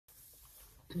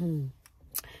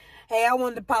Hey, I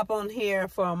wanted to pop on here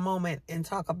for a moment and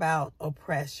talk about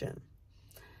oppression.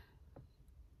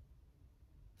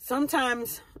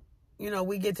 Sometimes,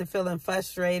 we get to feeling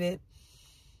frustrated.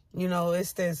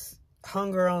 It's this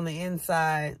hunger on the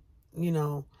inside,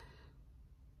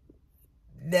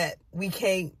 that we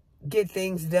can't get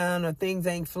things done or things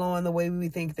ain't flowing the way we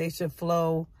think they should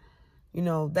flow.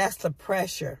 That's the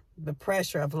pressure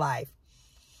of life.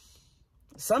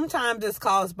 Sometimes it's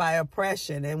caused by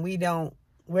oppression and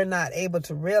we're not able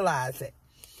to realize it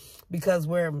because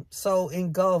we're so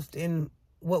engulfed in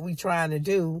what we're trying to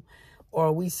do,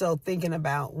 or we so thinking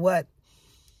about what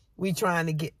we're trying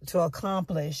to get to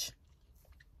accomplish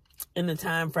in the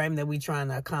time frame that we're trying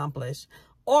to accomplish,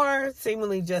 or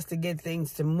seemingly just to get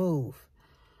things to move.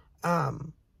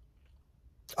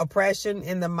 Oppression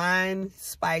in the mind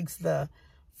spikes the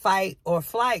fight or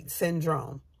flight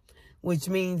syndrome, which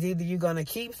means either you're going to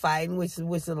keep fighting, which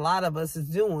a lot of us is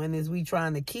doing, is we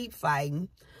trying to keep fighting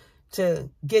to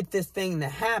get this thing to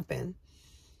happen,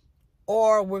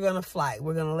 or we're going to flight.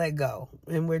 We're going to let go,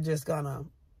 and we're just going to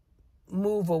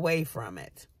move away from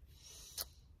it.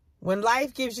 When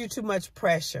life gives you too much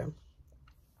pressure,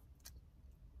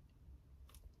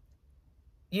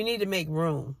 you need to make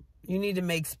room. You need to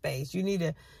make space. You need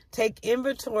to take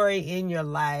inventory in your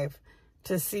life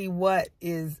to see what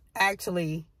is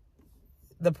actually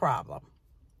the problem,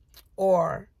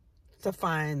 or to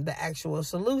find the actual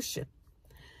solution.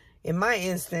 In my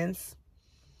instance,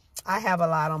 I have a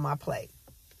lot on my plate,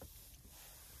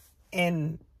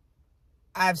 and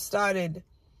I've started,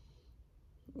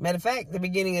 matter of fact, the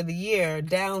beginning of the year,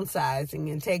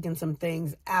 downsizing and taking some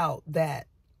things out that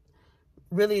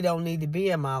really don't need to be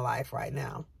in my life right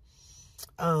now.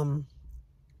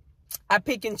 I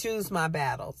pick and choose my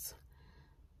battles.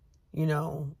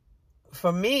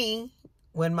 For me,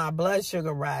 when my blood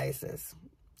sugar rises,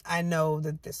 I know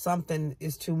that something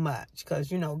is too much,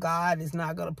 because, God is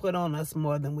not going to put on us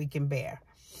more than we can bear.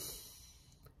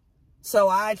 So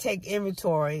I take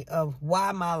inventory of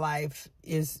why my life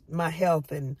is, my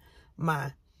health and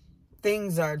my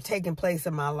things are taking place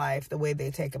in my life the way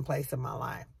they're taking place in my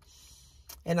life.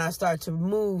 And I start to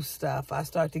move stuff. I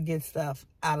start to get stuff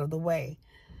out of the way.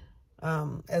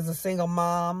 As a single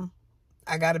mom,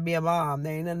 I got to be a mom.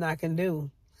 There ain't nothing I can do.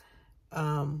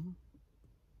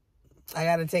 I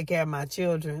got to take care of my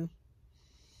children.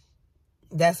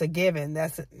 That's a given.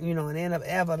 That's, an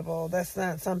inevitable. That's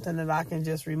not something that I can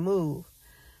just remove.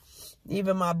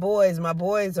 Even my boys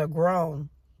are grown.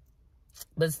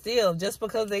 But still, just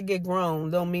because they get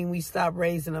grown don't mean we stop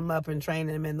raising them up and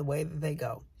training them in the way that they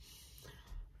go.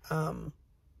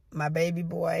 My baby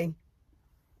boy,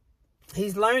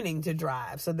 he's learning to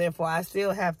drive. So therefore, I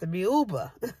still have to be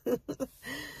Uber.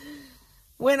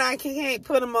 When I can't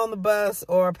put him on the bus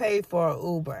or pay for an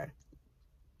Uber.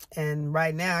 And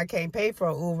right now I can't pay for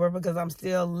an Uber because I'm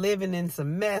still living in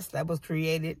some mess that was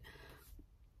created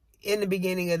in the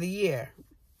beginning of the year.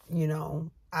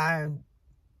 I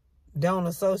don't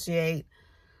associate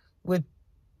with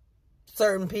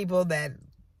certain people that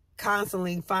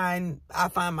constantly I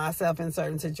find myself in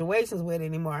certain situations with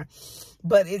anymore.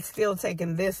 But it's still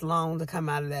taking this long to come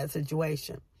out of that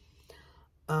situation.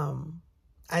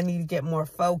 I need to get more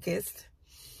focused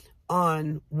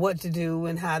on what to do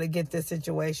and how to get this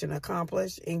situation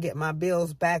accomplished and get my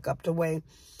bills back up the way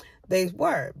they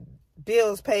were.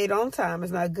 Bills paid on time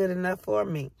is not good enough for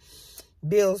me.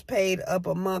 Bills paid up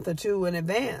a month or two in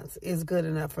advance is good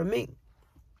enough for me.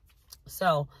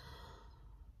 So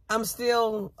I'm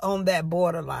still on that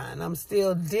borderline. I'm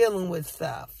still dealing with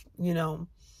stuff, I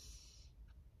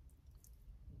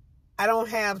don't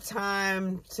have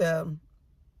time to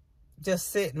just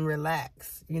sit and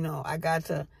relax. I got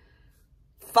to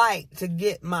fight to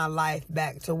get my life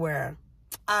back to where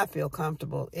I feel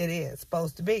comfortable it is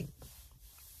supposed to be.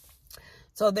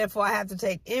 So therefore, I have to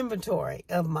take inventory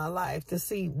of my life to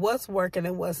see what's working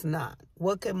and what's not.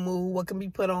 What can move, what can be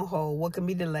put on hold, what can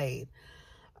be delayed.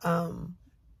 I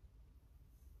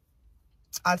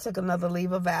took another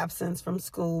leave of absence from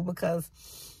school because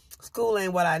school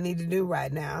ain't what I need to do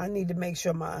right now. I need to make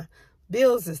sure my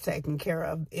bills is taken care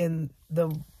of in the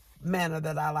manner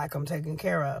that I like them taken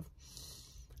care of.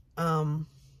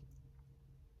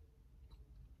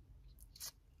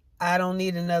 I don't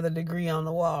need another degree on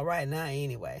the wall right now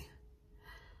anyway.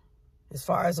 As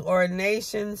far as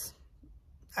ordinations,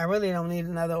 I really don't need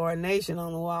another ordination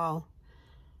on the wall.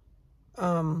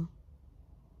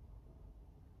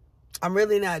 I'm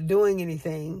really not doing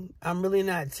anything. I'm really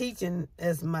not teaching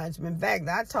as much. In fact,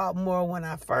 I taught more when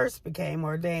I first became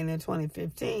ordained in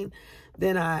 2015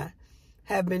 than I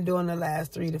have been doing the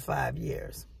last 3 to 5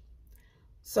 years.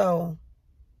 So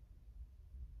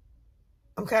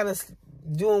I'm kind of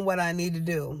doing what I need to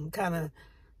do. I'm kind of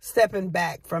stepping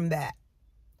back from that.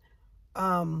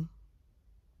 I'm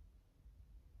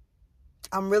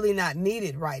really not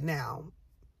needed right now.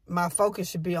 My focus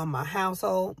should be on my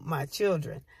household, my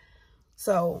children.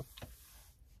 So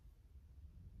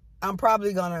I'm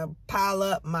probably going to pile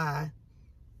up my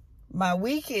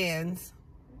weekends,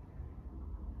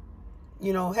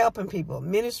 you know, helping people.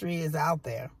 Ministry is out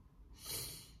there.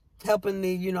 Helping the,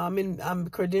 you know, I'm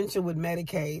credentialed with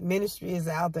Medicaid. Ministry is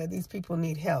out there. These people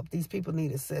need help. These people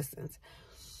need assistance.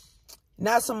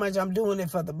 Not so much I'm doing it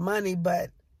for the money,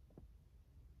 but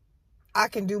I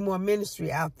can do more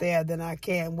ministry out there than I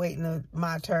can waiting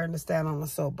my turn to stand on the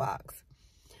soapbox.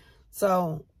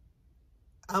 So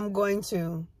I'm going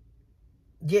to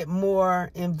get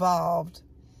more involved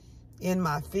in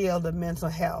my field of mental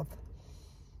health.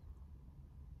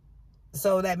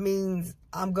 So that means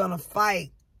I'm going to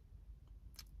fight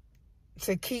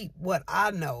to keep what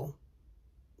I know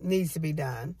needs to be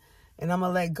done. And I'm going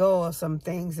to let go of some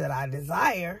things that I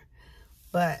desire.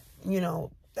 But, you know,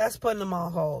 that's putting them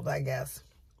on hold, I guess.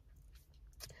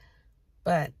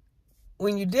 But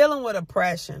when you're dealing with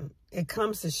oppression, it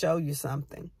comes to show you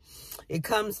something. It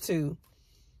comes to,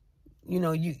 you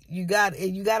know, you got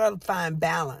to find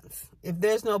balance. If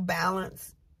there's no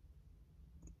balance,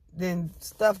 then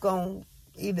stuff gonna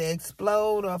either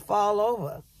explode or fall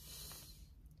over.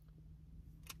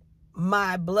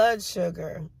 My blood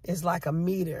sugar is like a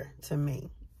meter to me.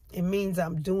 It means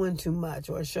I'm doing too much,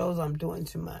 or it shows I'm doing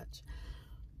too much.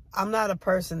 I'm not a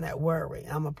person that worry.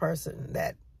 I'm a person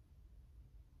that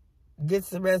gets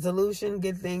the resolution,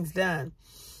 get things done,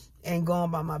 and go on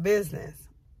by my business.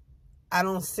 I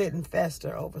don't sit and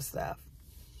fester over stuff.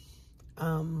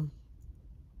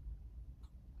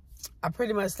 I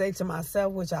pretty much stay to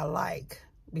myself, which I like,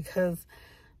 because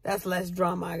that's less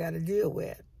drama I got to deal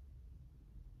with.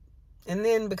 And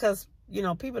then because, you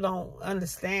know, people don't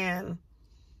understand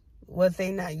what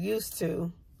they not used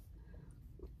to,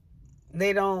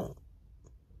 they don't,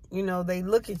 you know, they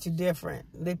look at you different.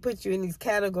 They put you in these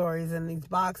categories and these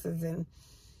boxes, and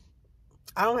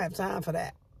I don't have time for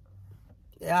that.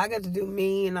 Yeah, I got to do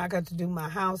me, and I got to do my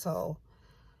household.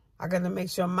 I got to make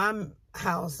sure my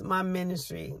house, my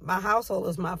ministry, my household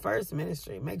is my first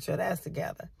ministry. Make sure that's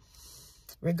together,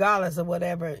 regardless of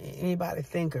whatever anybody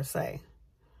think or say.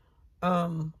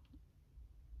 I'm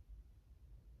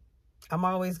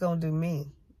always going to do me.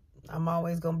 I'm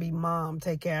always going to be mom,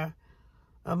 take care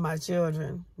of my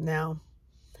children. Now,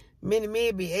 me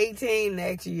will be 18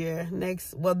 next year.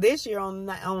 This year on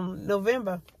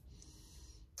November.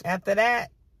 After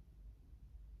that,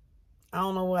 I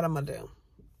don't know what I'm going to do.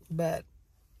 But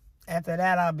after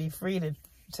that, I'll be free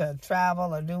to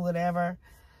travel or do whatever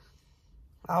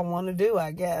I want to do,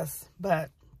 I guess. But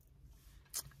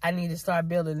I need to start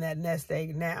building that nest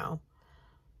egg now.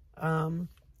 I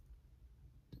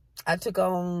took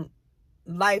on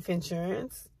life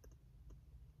insurance.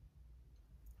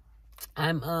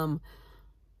 I'm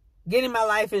getting my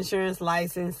life insurance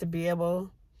license to be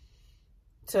able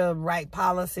to write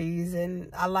policies,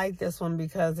 and I like this one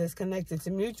because it's connected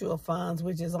to mutual funds,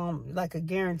 which is on like a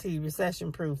guaranteed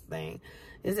recession-proof thing.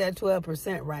 It's at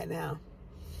 12% right now.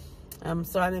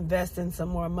 So I'm investing some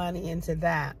more money into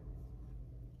that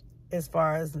as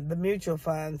far as the mutual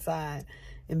fund side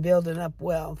and building up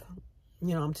wealth.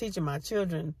 You know, I'm teaching my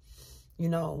children, you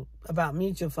know, about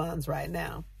mutual funds right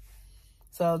now,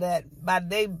 so that by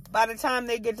the time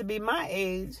they get to be my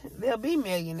age, they'll be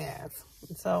millionaires.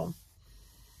 So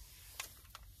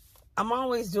I'm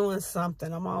always doing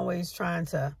something. I'm always trying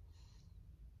to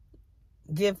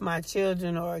give my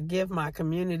children or give my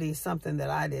community something that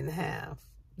I didn't have,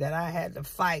 that I had to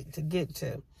fight to get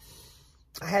to.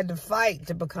 I had to fight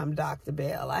to become Dr.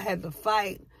 Bell. I had to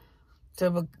fight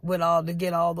to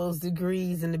get all those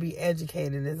degrees and to be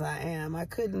educated as I am. I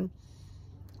couldn't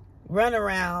run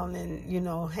around and, you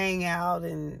know, hang out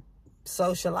and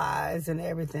socialize and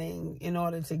everything in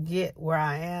order to get where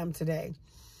I am today.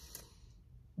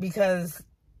 Because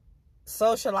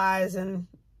socializing,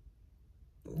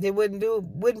 they wouldn't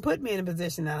put me in a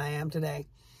position that I am today.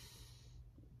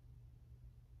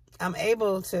 I'm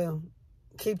able to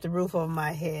keep the roof over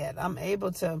my head. I'm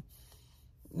able to,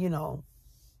 you know,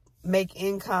 make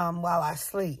income while I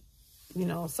sleep. You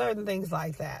know, certain things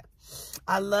like that.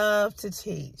 I love to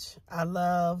teach. I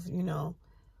love, you know,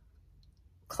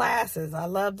 classes. I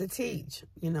love to teach.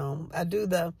 You know, I do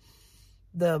the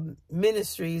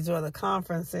ministries or the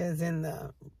conferences in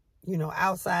the, you know,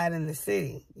 outside in the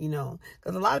city, you know,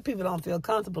 because a lot of people don't feel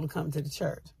comfortable to come to the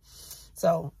church.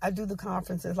 So I do the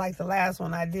conferences, like the last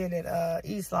one I did at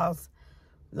East Los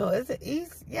No, it's the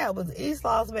East. Yeah, it was East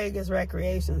Las Vegas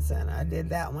Recreation Center. I did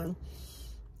that one.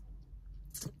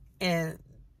 And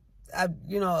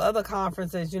other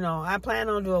conferences, I plan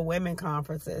on doing women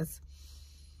conferences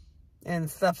and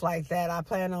stuff like that. I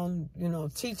plan on,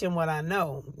 teaching what I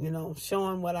know,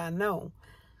 showing what I know,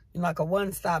 like a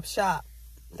one-stop shop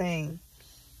thing.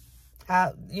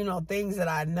 How, things that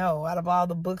I know out of all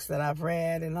the books that I've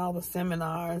read and all the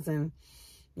seminars and,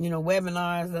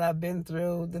 webinars that I've been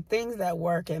through, the things that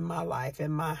work in my life,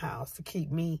 in my house to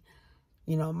keep me,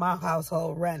 my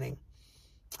household running.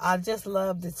 I just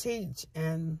love to teach,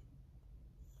 and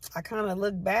I kind of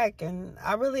look back and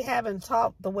I really haven't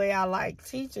taught the way I like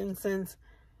teaching since,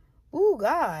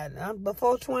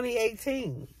 before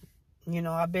 2018.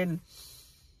 I've been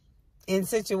in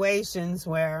situations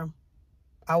where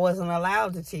I wasn't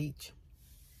allowed to teach.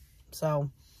 So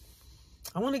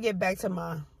I want to get back to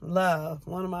my love.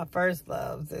 One of my first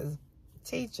loves is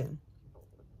teaching.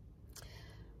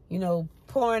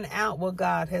 Pouring out what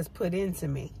God has put into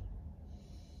me.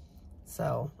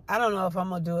 So I don't know if I'm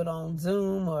going to do it on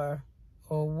Zoom or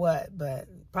what, but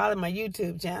probably my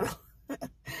YouTube channel.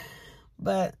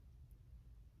 But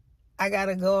I got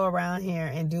to go around here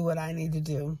and do what I need to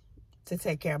do to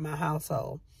take care of my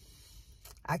household.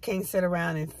 I can't sit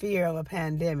around in fear of a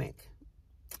pandemic.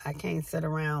 I can't sit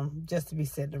around just to be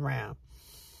sitting around.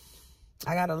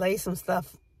 I got to lay some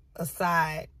stuff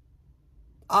aside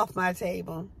off my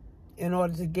table in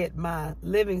order to get my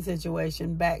living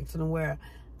situation back to where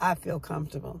I feel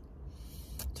comfortable,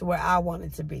 to where I want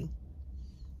it to be.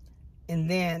 And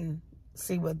then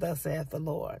see what thus saith the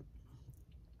Lord.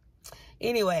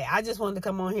 Anyway, I just wanted to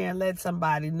come on here and let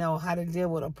somebody know how to deal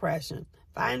with oppression.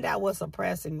 Find out what's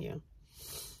oppressing you.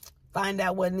 Find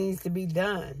out what needs to be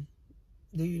done.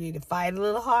 Do you need to fight a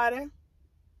little harder?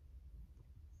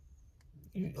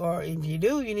 Or if you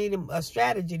do, you need a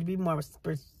strategy to be more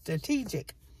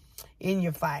strategic in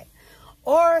your fight.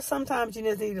 Or sometimes you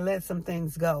just need to let some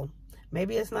things go.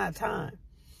 Maybe it's not time.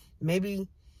 Maybe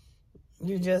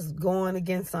you're just going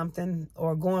against something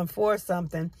or going for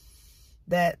something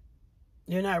that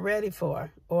you're not ready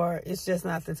for. Or it's just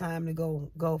not the time to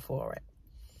go for it.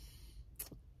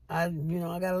 I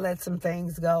got to let some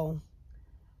things go.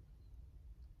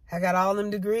 I got all them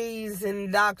degrees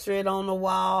and doctorate on the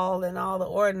wall and all the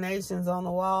ordinations on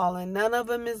the wall, and none of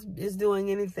them is doing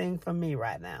anything for me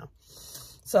right now.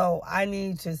 So I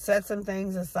need to set some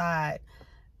things aside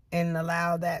and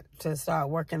allow that to start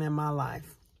working in my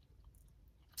life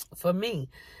for me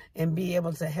and be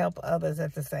able to help others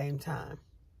at the same time.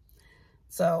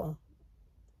 So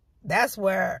that's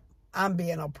where I'm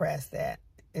being oppressed at.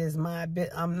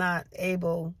 I'm not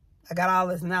able, I got all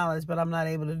this knowledge, but I'm not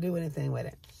able to do anything with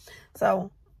it.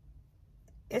 So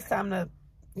it's time to,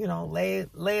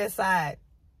 lay aside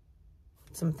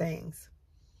some things.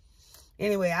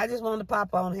 Anyway, I just wanted to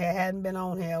pop on here. I hadn't been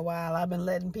on here a while. I've been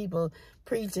letting people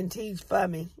preach and teach for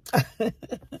me. I've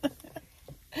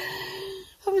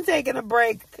been taking a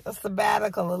break, a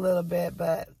sabbatical a little bit,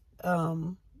 but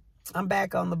I'm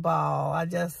back on the ball. I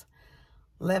just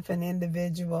left an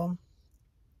individual.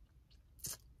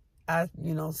 I,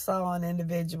 saw an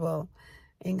individual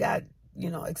and got,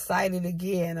 excited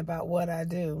again about what I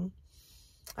do.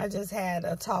 I just had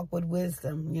a talk with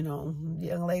wisdom,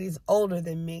 young ladies older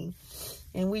than me.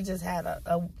 And we just had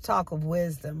a talk of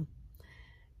wisdom.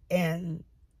 And,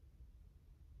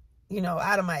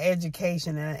 out of my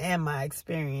education and my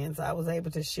experience, I was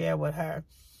able to share with her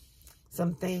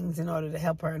some things in order to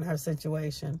help her in her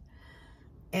situation.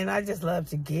 And I just love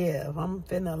to give. I'm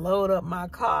finna load up my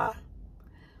car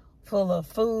full of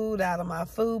food out of my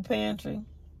food pantry,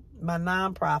 my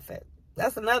nonprofit.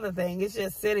 That's another thing. It's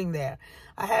just sitting there.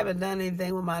 I haven't done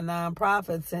anything with my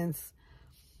nonprofit since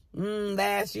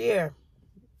last year.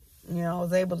 I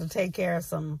was able to take care of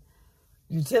some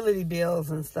utility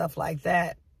bills and stuff like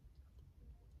that.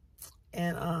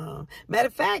 And matter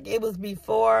of fact, it was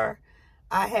before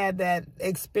I had that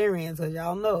experience. Because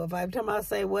y'all know, if every time I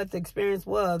say what the experience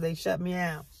was, they shut me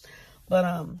out.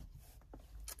 But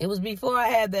it was before I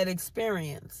had that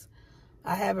experience.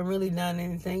 I haven't really done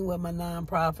anything with my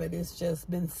nonprofit. It's just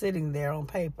been sitting there on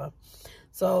paper.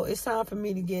 So it's time for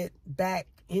me to get back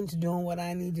into doing what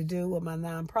I need to do with my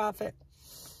nonprofit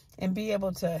and be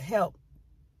able to help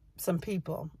some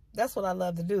people. That's what I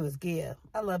love to do, is give.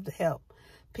 I love to help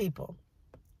people.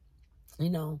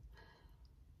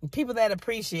 People that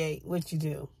appreciate what you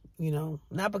do,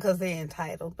 not because they're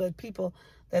entitled, but people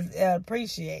that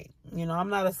appreciate. I'm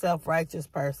not a self-righteous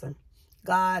person.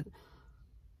 God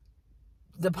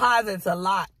deposits a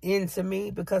lot into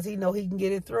me because he know he can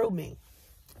get it through me.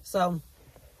 So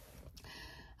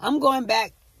I'm going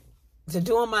back to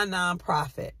doing my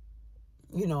nonprofit.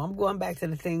 You know, I'm going back to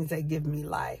the things that give me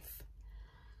life.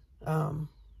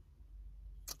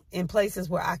 In places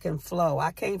where I can flow.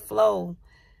 I can't flow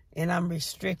and I'm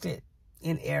restricted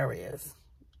in areas.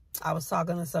 I was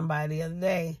talking to somebody the other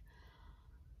day.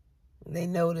 They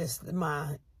noticed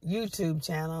my YouTube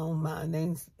channel.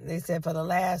 They said for the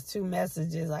last 2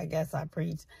 messages, I guess I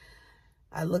preached,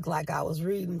 I looked like I was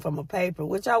reading from a paper,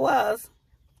 which I was.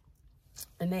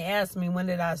 And they asked me, when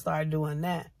did I start doing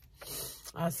that?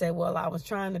 I said, well, I was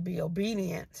trying to be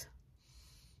obedient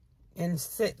and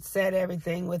set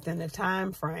everything within the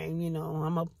time frame. You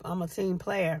know, I'm a team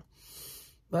player,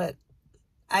 but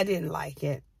I didn't like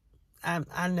it.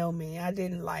 I know me. I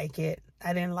didn't like it.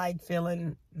 I didn't like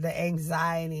feeling the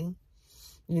anxiety,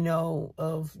 you know,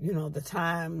 of, you know, the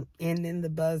time ending, the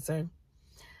buzzer.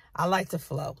 I like to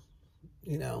flow,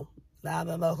 you know, allow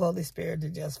the Holy Spirit to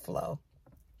just flow,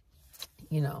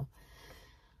 you know.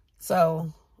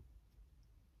 So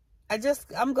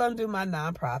I'm going to do my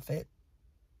nonprofit.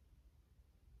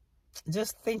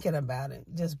 Just thinking about it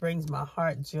just brings my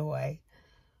heart joy.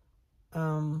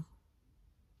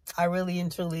 I really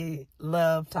and truly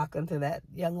love talking to that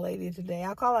young lady today.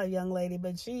 I call her a young lady,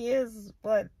 but she is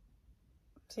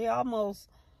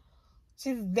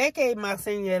she's a decade my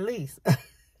senior at least.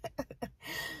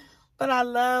 But I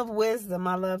love wisdom.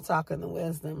 I love talking to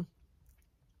wisdom.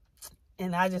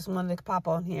 And I just wanted to pop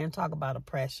on here and talk about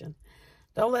oppression.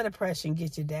 Don't let oppression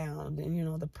get you down. And, you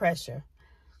know, the pressure,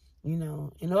 you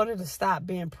know, in order to stop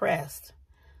being pressed,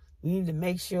 you need to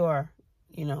make sure,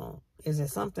 you know, is it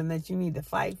something that you need to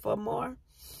fight for more?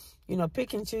 You know,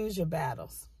 pick and choose your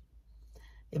battles.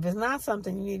 If it's not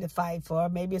something you need to fight for,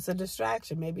 maybe it's a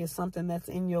distraction. Maybe it's something that's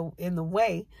in the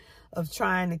way of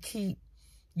trying to keep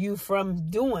you from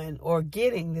doing or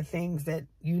getting the things that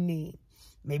you need.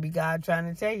 Maybe God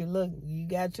trying to tell you, look, you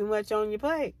got too much on your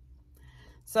plate.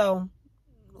 So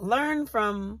learn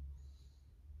from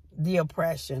the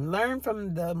oppression. Learn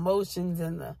from the emotions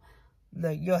and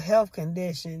your health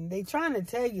condition. They trying to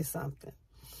tell you something.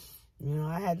 You know,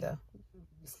 I had to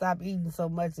stop eating so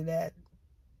much of that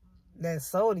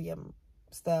sodium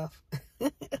stuff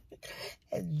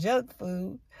and junk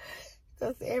food,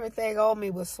 because everything on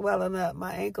me was swelling up,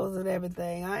 my ankles and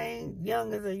everything. I ain't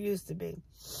young as I used to be.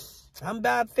 I'm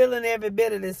about feeling every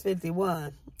bit of this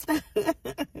 51.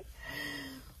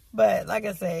 But like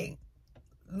I say,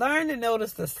 learn to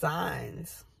notice the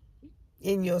signs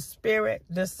in your spirit.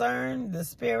 Discern the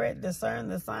spirit. Discern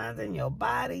the signs in your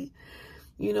body.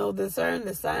 You know, discern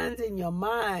the signs in your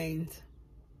mind.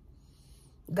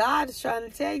 God is trying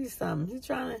to tell you something. He's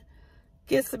trying to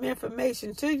get some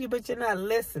information to you, but you're not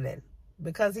listening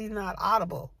because he's not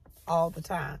audible all the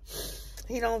time.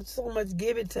 He don't so much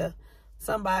give it to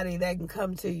somebody that can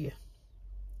come to you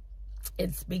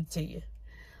and speak to you.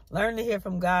 Learn to hear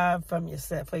from God, from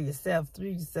yourself, for yourself,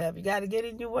 through yourself. You got to get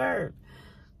in your word,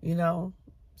 you know,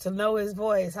 to know his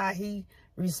voice, how he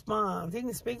responds. He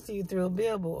can speak to you through a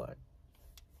billboard,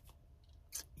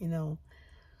 you know.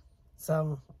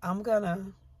 So I'm going to,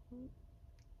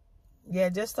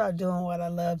 just start doing what I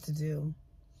love to do.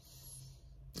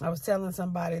 I was telling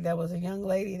somebody there was a young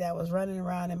lady that was running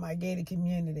around in my gated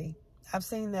community. I've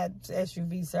seen that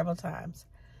SUV several times.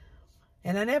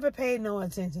 And I never paid no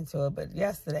attention to it, but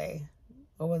yesterday,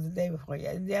 or was it the day before?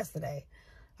 Yesterday,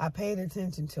 I paid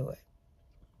attention to it.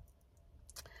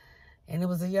 And it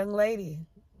was a young lady.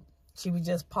 She would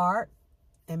just park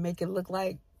and make it look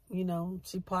like, you know,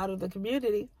 she part of the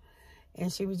community.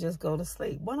 And she would just go to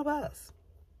sleep. One of us.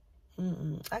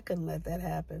 I couldn't let that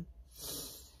happen.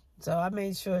 So I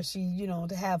made sure she, you know,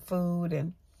 to have food.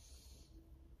 And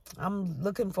I'm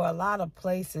looking for a lot of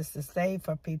places to stay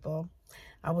for people.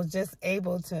 I was just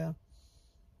able to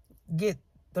get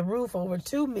the roof over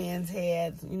 2 men's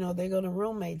heads. You know, they're going to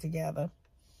roommate together.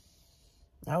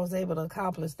 I was able to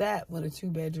accomplish that with a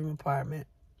 2-bedroom apartment.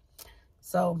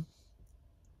 So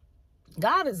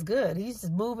God is good. He's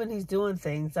just moving. He's doing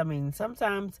things. I mean,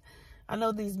 sometimes I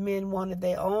know these men wanted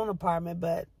their own apartment,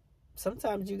 but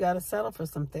sometimes you got to settle for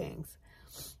some things.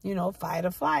 You know, fight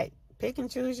or flight. Pick and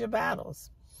choose your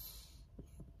battles.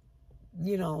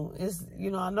 You know,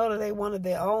 I know that they wanted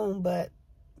their own, but,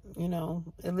 you know,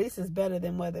 at least it's better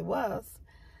than where they was.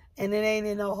 And it ain't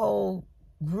in a whole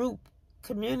group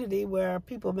community where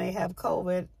people may have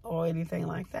COVID or anything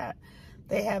like that.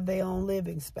 They have their own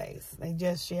living space. They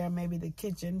just share maybe the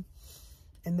kitchen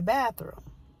and the bathroom.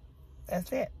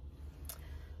 That's it.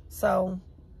 So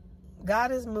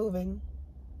God is moving.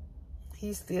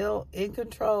 He's still in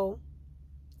control.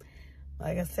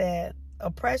 Like I said,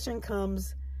 oppression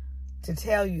comes to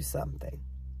tell you something.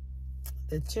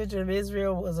 The children of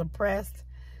Israel was oppressed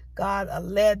God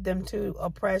led them to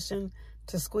oppression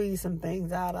to squeeze some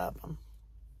things out of them.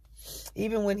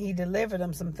 Even when he delivered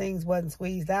them, some things wasn't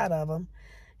squeezed out of them.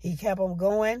 He kept them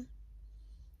going.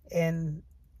 And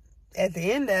at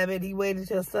the end of it, he waited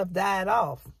till stuff died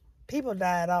off. People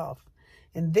died off.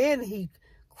 And then he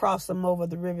crossed them over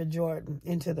the River Jordan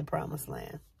into the Promised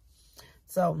Land.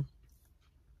 So,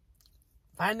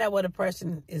 find out what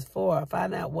oppression is for.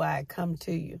 Find out why it come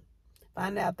to you.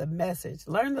 Find out the message.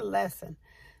 Learn the lesson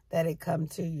that it come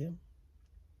to you.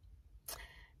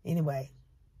 Anyway,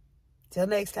 till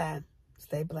next time,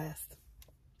 stay blessed.